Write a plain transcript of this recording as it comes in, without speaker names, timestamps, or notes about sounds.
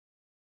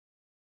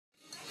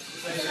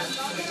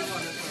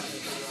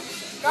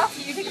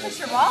Rocky, you take a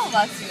picture of all of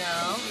us, you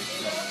know.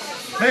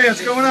 Hey, what's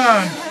going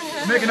on?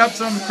 We're making up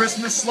some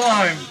Christmas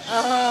slime.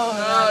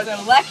 Oh, it's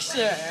a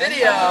lecture.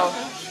 Video.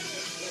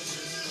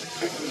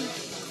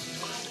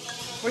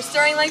 We're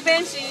stirring like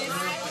banshees.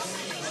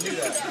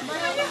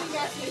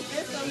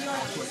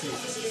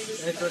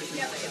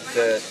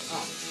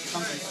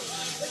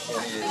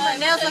 My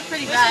nails look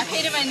pretty bad. I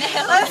painted my nails.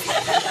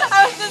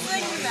 I was just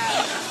thinking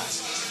that.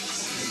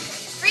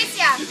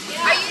 Freesia,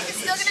 are you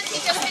still going to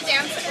teach us to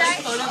dance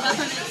today?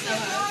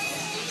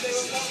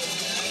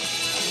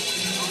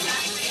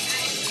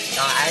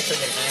 No, I actually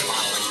did hand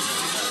modeling.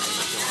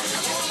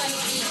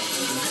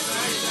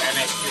 That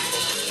makes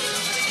beautiful.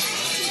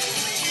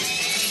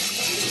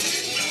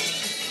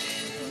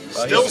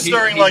 Still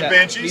stirring like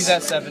banshees. He's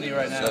at 70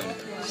 right now.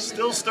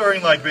 Still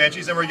stirring like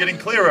banshees, and we're getting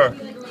clearer.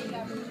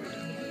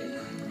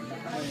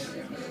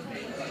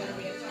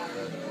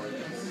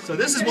 So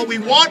this is what we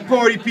want,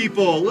 party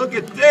people. Look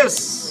at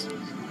this.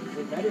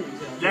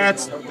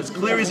 That's as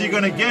clear as you're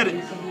gonna get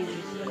it.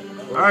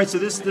 All right, so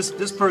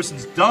this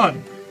person's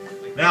done.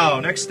 Now,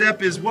 next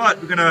step is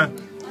what? You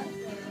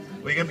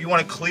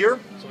want to clear?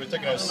 So we're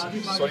taking a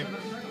sodium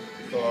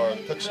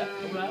touch. I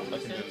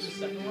can do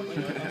this.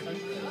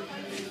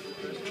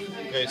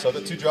 Okay, so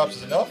the 2 drops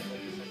is enough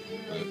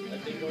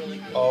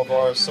of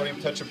our sodium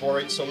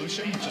tetraborate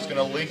solution, which is going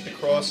to link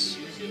across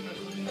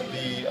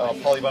the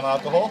polyvinyl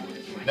alcohol.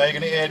 Now you're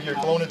going to add your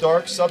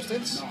glow-in-the-dark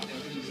substance,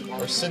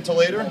 or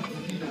scintillator,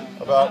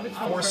 about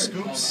 4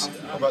 scoops,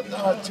 about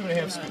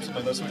 2.5 scoops.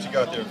 That's what you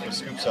got there for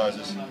scoop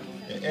sizes.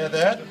 Okay, add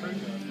that.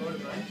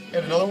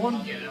 Add another one.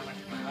 And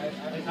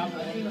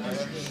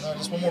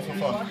just one more for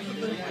fun.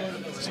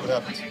 Let's see what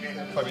happens.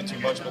 Probably too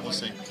much, but we'll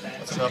see.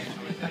 That's enough.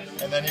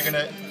 And then you're going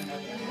to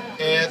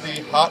add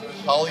the hot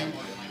polyvinyl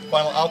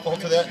alcohol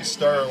to that and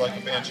stir like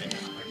a banshee.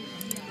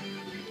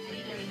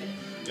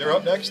 You're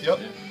up next. Yep.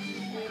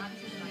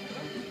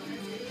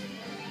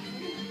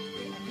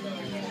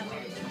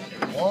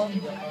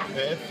 One,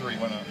 add 3,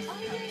 why not?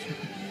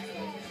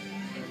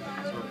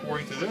 So we're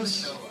pouring through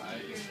this.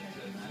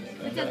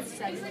 And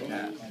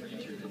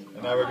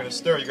now we're going to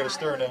stir. You got to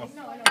stir now.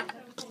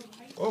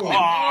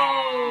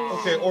 Oh.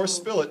 Okay, or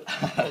spill it.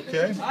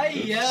 Okay.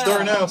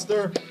 Stir now,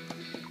 stir.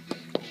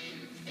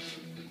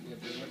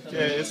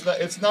 Okay,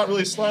 it's not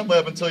really slime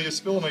lab until you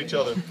spill them on each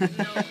other. Of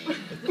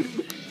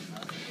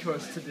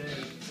course, today.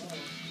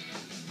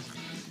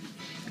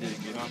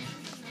 Get on.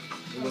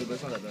 A little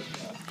bit, not that bad.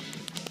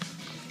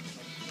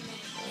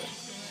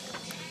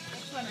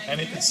 And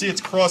you can see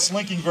it's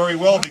cross-linking very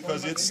well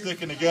because it's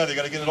sticking together. You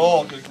got to get it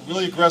all.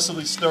 Really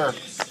aggressively stir.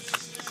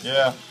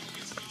 Yeah.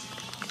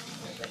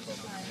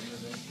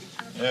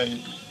 Yeah.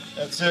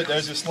 That's it.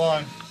 There's your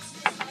slime.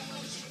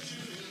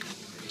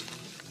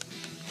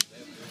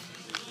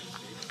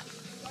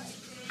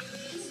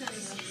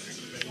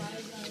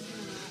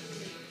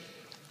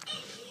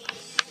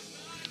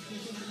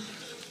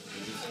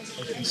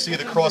 As you can see,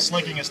 the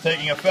cross-linking is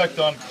taking effect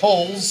on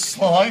Cole's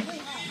slime.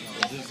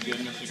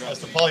 That's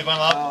the polyvinyl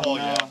alcohol, Oh,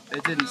 no. yeah.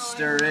 It didn't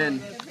stir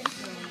in.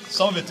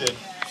 Some of it did.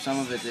 Some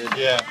of it did.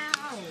 Yeah.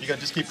 You got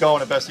to just keep going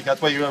the best you can.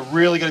 That's why you're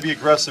really going to be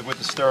aggressive with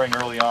the stirring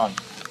early on.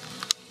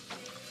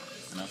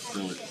 Not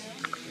spill it.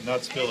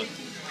 Not spill it.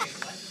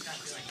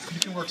 You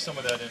can work some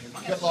of that in.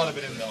 You got a lot of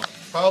it in though.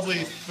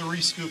 Probably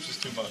 3 scoops is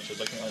too much, as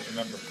I can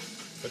remember.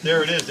 But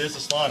there it is. There's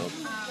the slime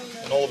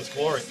in all of its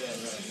glory.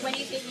 When are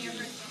you taking your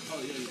first?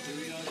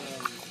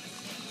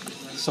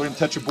 Sodium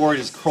tetraborate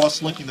is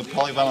cross-linking the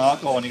polyvinyl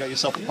alcohol, and you got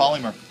yourself a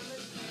polymer.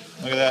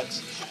 Look at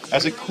that.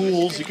 As it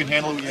cools, you can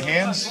handle it with your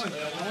hands, and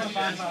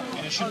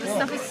it should This grow.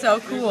 stuff is so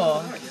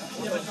cool.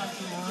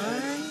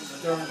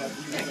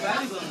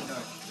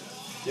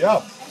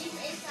 Yeah.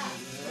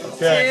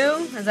 Okay.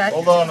 2? Is that?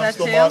 Hold on, is I'm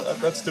still that not.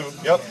 That's 2.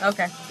 Yep.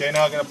 Okay. Okay,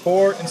 now I'm gonna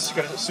pour, and as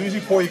soon as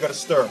you pour, you got to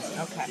stir.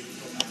 Okay.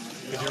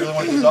 Because you really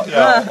want to dissolve.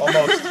 Yeah,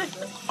 almost.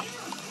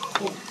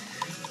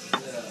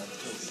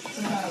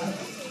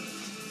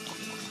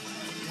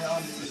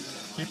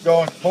 Keep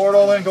going. Pour it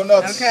all in. Go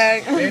nuts.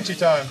 Okay. Banshee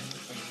time.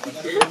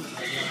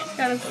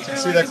 Gotta stir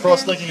See like that a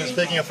cross-linking is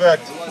taking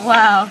effect. banshee.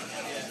 Wow.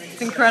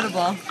 It's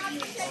incredible.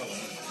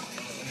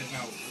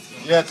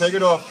 Yeah, take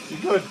it off.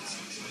 You're good.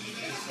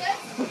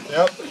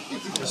 Yep.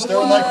 You're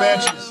stirring like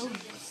banshees.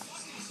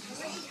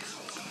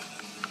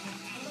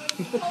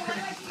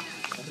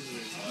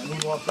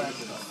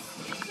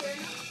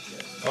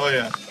 Oh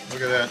yeah.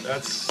 Look at that.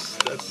 That's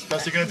the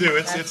best you're gonna do.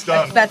 It's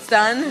done. That's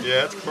done?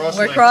 Yeah, it's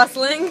cross-linked. We're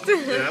cross-linked?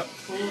 Yep.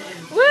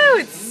 Woo,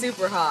 it's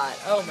super hot.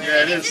 Oh man.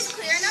 Yeah, it Is is. this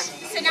clear enough?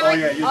 So now, Oh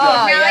yeah, you're Oh,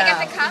 done. now yeah. I get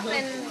the cup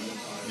and...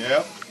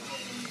 Yep.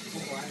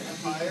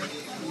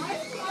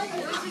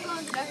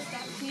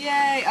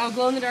 Yay. Oh,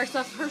 glow-in-the-dark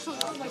stuff. Herschel,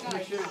 oh my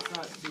god.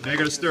 Now you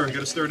gotta stir. You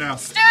gotta stir now.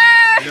 Stir!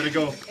 You gotta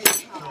go.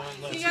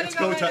 You gotta It's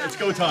go go right time. now. It's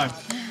go time.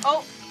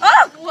 Oh!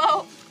 Oh!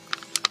 Whoa!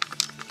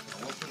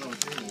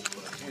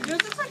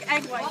 Yours looks like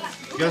egg white.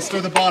 You gotta stir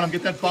the bottom.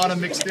 Get that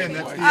bottom mixed in.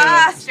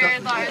 That's the, Stir,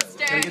 Laura, Gotta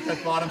stir. get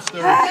that bottom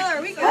stirred.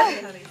 Are we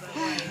good?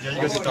 Yeah, you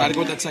guys are Try to done. go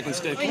with that second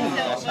stick. Okay,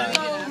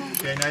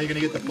 now you're gonna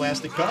get the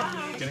plastic cup.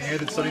 You're gonna add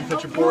the sodium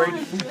tetraborate,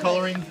 food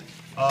coloring,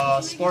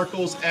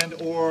 sparkles and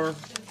or.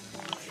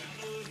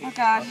 Oh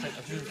God.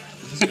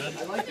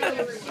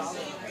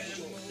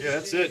 Yeah,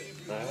 that's it.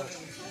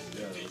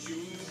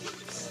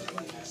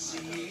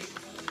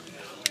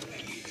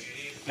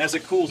 And as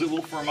it cools, it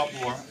will firm up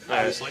more,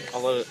 obviously.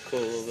 I'll let it cool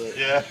a little bit.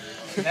 Yeah.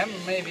 That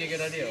may be a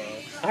good idea.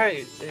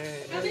 Alright.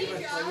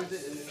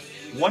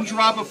 1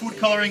 drop of food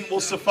coloring will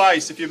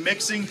suffice if you're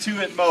mixing 2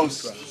 at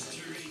most.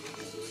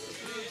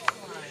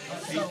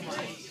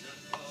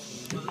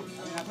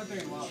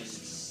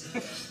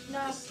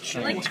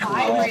 Like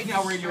 5 right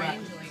now.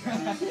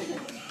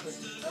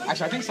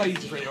 Actually, I think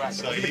Saeed's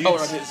radioactive. Saeed's. The color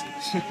on his.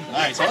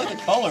 Nice, I like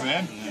the color,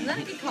 man. Isn't that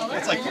a good color?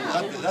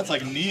 That's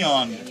like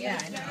neon. Yeah,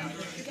 I know.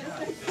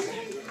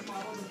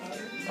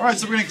 All right,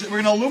 so we're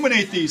gonna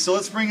illuminate these. So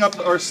let's bring up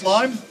our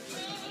slime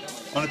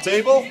on the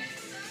table,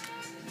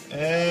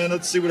 and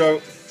let's see what our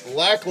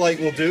black light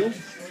will do.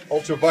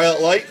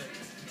 Ultraviolet light.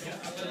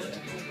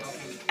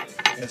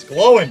 And it's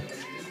glowing.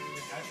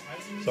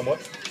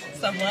 Somewhat.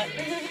 Somewhat.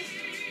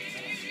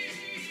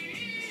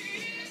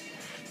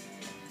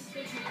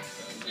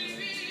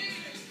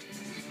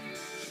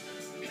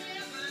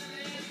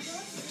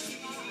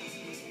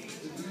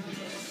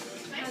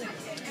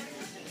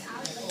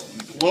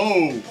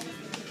 Whoa.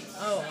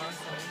 Oh,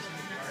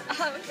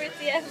 awesome.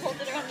 Fritzy, I hold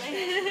it around my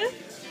head.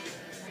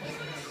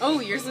 Oh,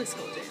 yours looks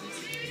cool, James.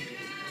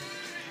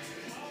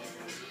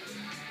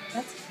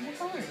 That's what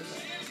color is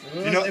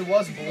it? You know, it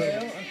was blue.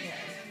 Okay.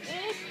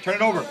 turn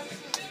it over.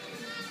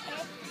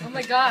 Oh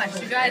my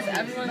gosh, you guys,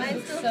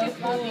 everyone's so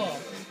cool.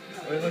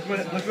 Wait, look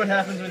what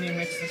happens when you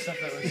mix the stuff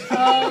that was.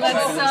 Oh,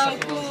 that's so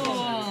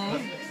cool.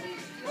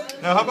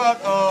 Now, how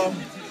about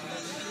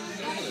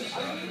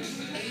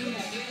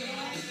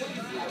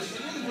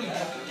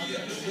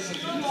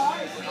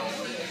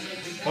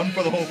one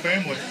for the whole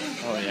family?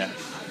 Oh yeah.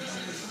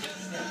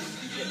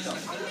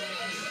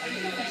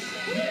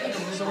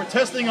 So we're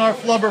testing our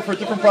flubber for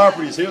different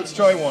properties. Here, let's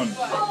try one.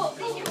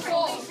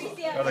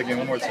 Try that again,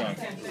 one more time.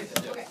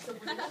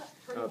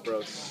 Oh, it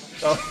broke.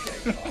 Oh.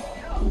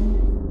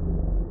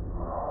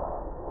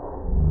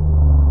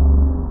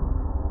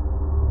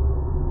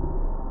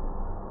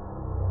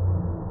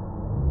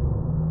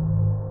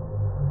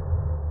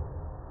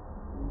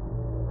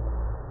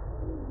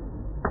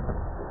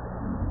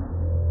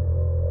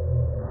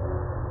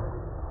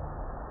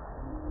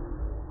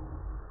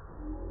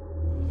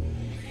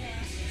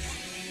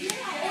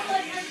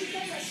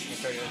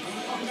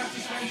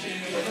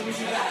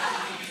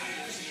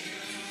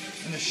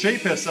 And the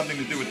shape has something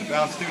to do with the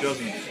bounce too,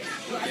 doesn't it?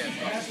 Yeah.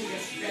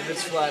 If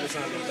it's flat, it's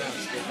not going to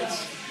bounce. If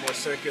it's more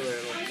circular,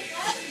 it'll. I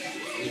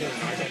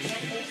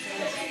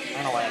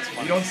don't know why that's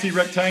funny. You don't see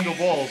rectangle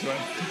balls, right?